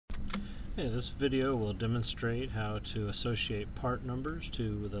Okay, this video will demonstrate how to associate part numbers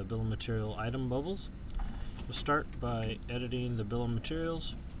to the bill of material item bubbles. We'll start by editing the bill of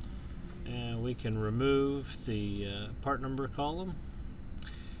materials, and we can remove the part number column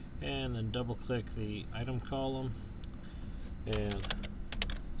and then double click the item column and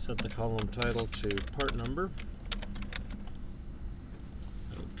set the column title to part number.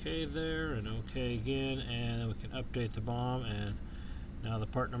 OK there, and OK again, and then we can update the BOM, and now the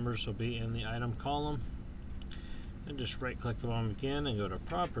part numbers will be in the item column. And just right click the BOM again and go to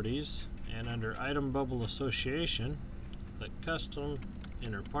Properties, and under Item Bubble Association, click Custom,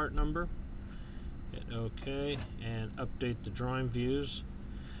 enter part number, hit OK, and update the drawing views.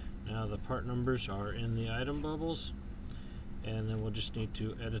 Now the part numbers are in the item bubbles, and then we'll just need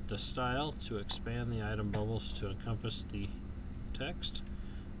to edit the style to expand the item bubbles to encompass the text.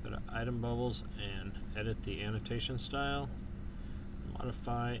 Go to Item Bubbles and edit the annotation style.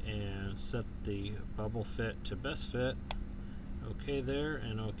 Modify and set the bubble fit to best fit. OK there,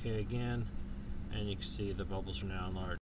 and OK again, and you can see the bubbles are now enlarged.